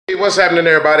What's happening,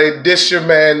 everybody? This your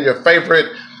man, your favorite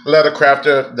leather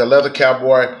crafter, the leather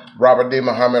cowboy, Robert D.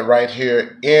 Muhammad, right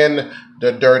here in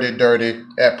the Dirty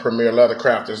at Premier Leather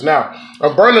Crafters. Now,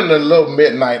 I'm burning a little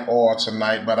midnight oil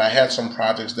tonight, but I had some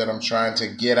projects that I'm trying to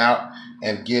get out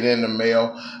and get in the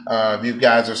mail. If you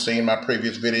guys have seen my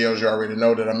previous videos, you already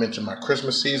know that I'm into my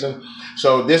Christmas season.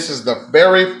 So this is the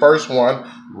very first one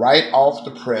right off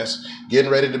the press,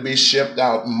 getting ready to be shipped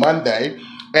out Monday.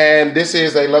 And this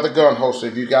is a leather gun holster.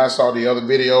 If you guys saw the other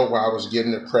video where I was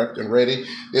getting it prepped and ready,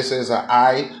 this is an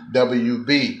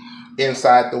IWB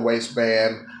inside the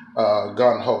waistband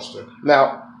gun holster.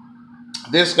 Now,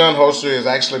 this gun holster is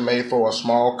actually made for a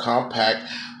small, compact,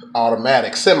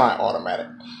 automatic, semi-automatic.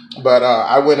 But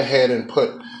I went ahead and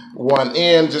put one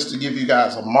in just to give you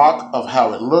guys a mock of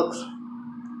how it looks.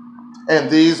 And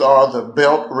these are the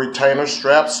belt retainer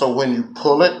straps, so when you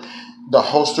pull it, the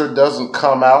holster doesn't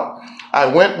come out. I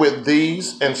went with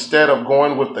these instead of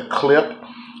going with the clip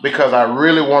because I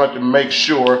really wanted to make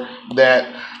sure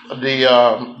that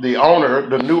the owner,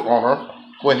 the new owner,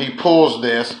 when he pulls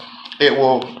this, it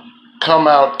will come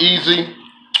out easy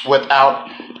without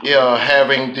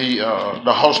having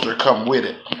the holster come with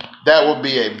it. That would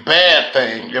be a bad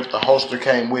thing if the holster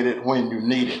came with it when you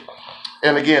need it.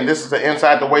 And again, this is the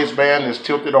inside the waistband. It's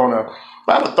tilted on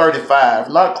about a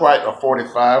 35, not quite a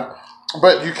 45.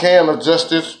 But you can adjust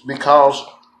this because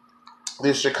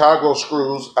the Chicago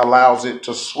screws allows it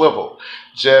to swivel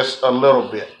just a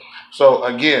little bit. So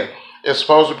again, it's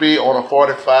supposed to be on a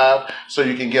 45 so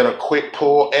you can get a quick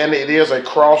pull, and it is a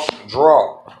cross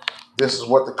draw. This is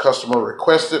what the customer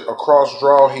requested, a cross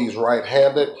draw. He's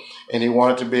right-handed and he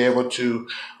wanted to be able to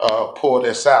pull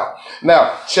this out.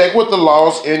 Now, check with the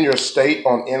laws in your state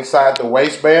on inside the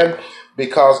waistband,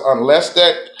 because unless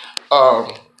the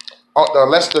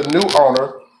new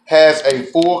owner has a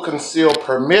full conceal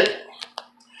permit,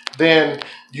 then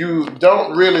you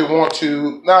don't really want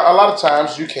to. Now, a lot of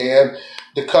times you can.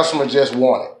 The customer just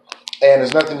want it, and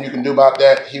there's nothing you can do about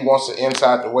that. He wants it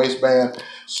inside the waistband,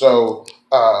 so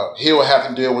he'll have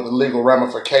to deal with the legal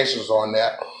ramifications on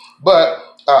that. But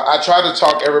I try to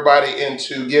talk everybody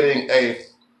into getting a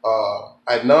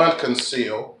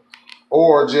non-conceal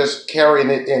or just carrying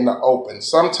it in the open.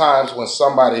 Sometimes when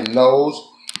somebody knows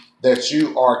that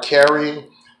you are carrying,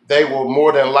 they will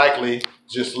more than likely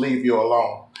just leave you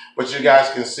alone. But you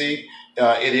guys can see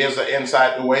it is an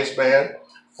inside the waistband,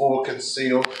 full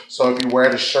conceal. So if you wear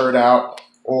the shirt out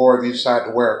or if you decide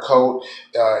to wear a coat,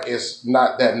 it's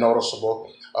not that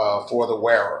noticeable for the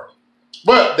wearer.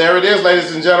 But there it is,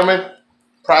 ladies and gentlemen.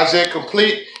 Project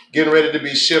complete, getting ready to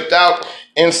be shipped out.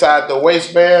 Inside the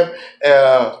waistband,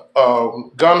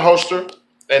 gun holster.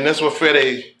 And this will fit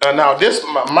a, now this,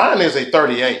 mine is a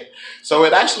 38. So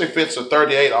it actually fits a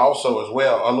 38 also as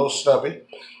well, a little stubby.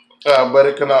 But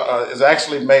it can, is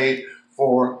actually made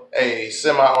for a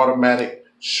semi-automatic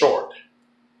short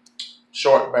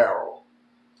barrel.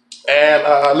 And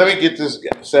let me get this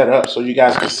set up so you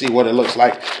guys can see what it looks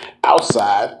like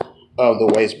outside of the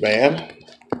waistband.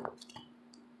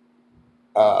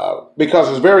 Because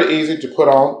it's very easy to put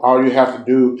on. All you have to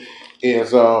do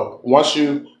is once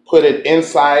you put it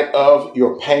inside of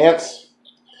your pants,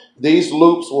 these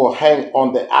loops will hang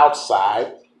on the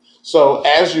outside. So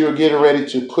as you're getting ready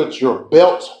to put your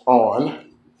belt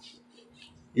on,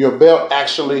 your belt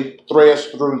actually threads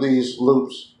through these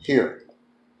loops here.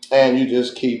 And you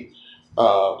just keep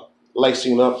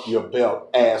lacing up your belt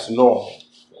as normal.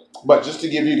 But just to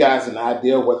give you guys an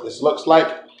idea of what this looks like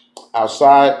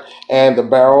outside, and the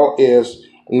barrel is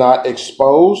not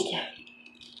exposed.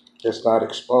 It's not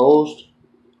exposed.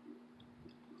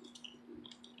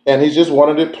 And he just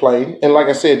wanted it plain. And like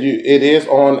I said, it is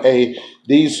on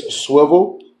these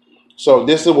swivel. So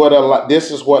this is what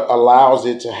allows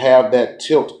it to have that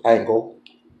tilt angle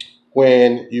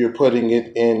when you're putting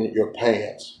it in your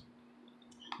pants.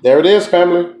 There it is,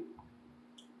 family.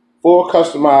 Full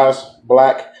customized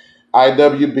black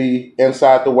IWB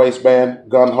inside the waistband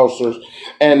gun holsters.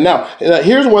 And now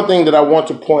here's one thing that I want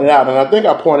to point out, and I think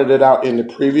I pointed it out in the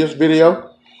previous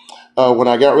video when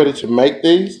I got ready to make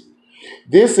these.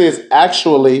 This is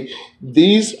actually,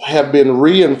 these have been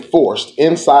reinforced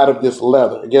inside of this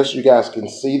leather. I guess you guys can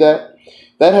see that.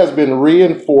 That has been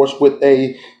reinforced with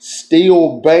a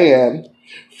steel band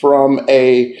from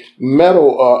a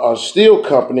metal, a steel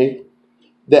company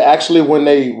that actually, when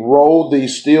they roll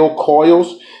these steel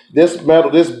coils, this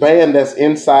band that's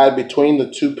inside between the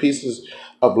two pieces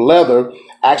of leather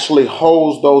actually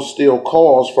holds those steel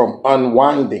coils from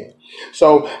unwinding.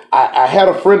 So I had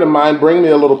a friend of mine bring me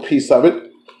a little piece of it,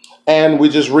 and we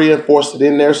just reinforced it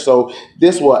in there. So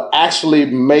this will actually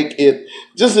make it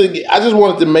I just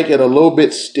wanted to make it a little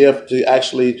bit stiff to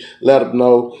actually let them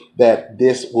know that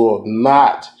this will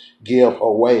not give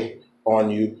away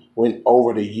on you when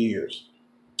over the years.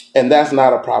 And that's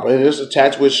not a problem. It is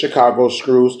attached with Chicago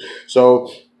screws.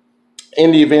 So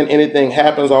in the event anything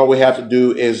happens, all we have to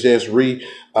do is just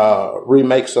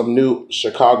remake some new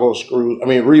Chicago screws.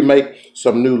 Remake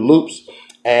some new loops,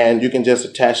 and you can just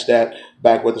attach that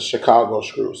back with the Chicago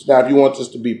screws. Now, if you want this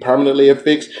to be permanently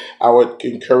affixed, I would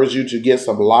encourage you to get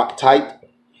some Loctite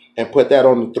and put that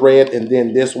on the thread, and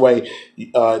then this way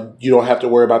you don't have to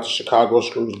worry about the Chicago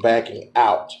screws backing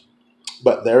out.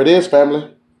 But there it is,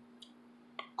 family.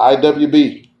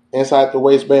 IWB inside the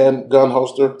waistband gun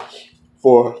holster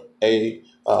for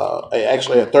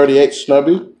actually a 38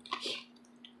 snubby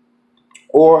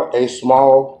or a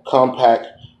small compact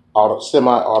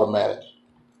semi-automatic.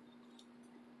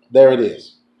 There it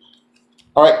is.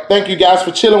 All right, thank you guys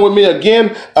for chilling with me again.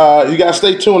 You guys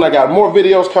stay tuned. I got more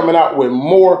videos coming out with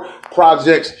more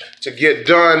projects to get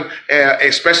done.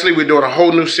 Especially we're doing a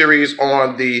whole new series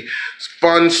on the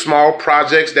fun small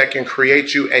projects that can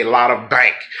create you a lot of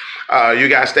bank. You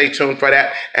guys stay tuned for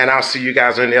that, and I'll see you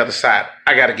guys on the other side.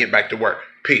 I got to get back to work.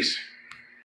 Peace.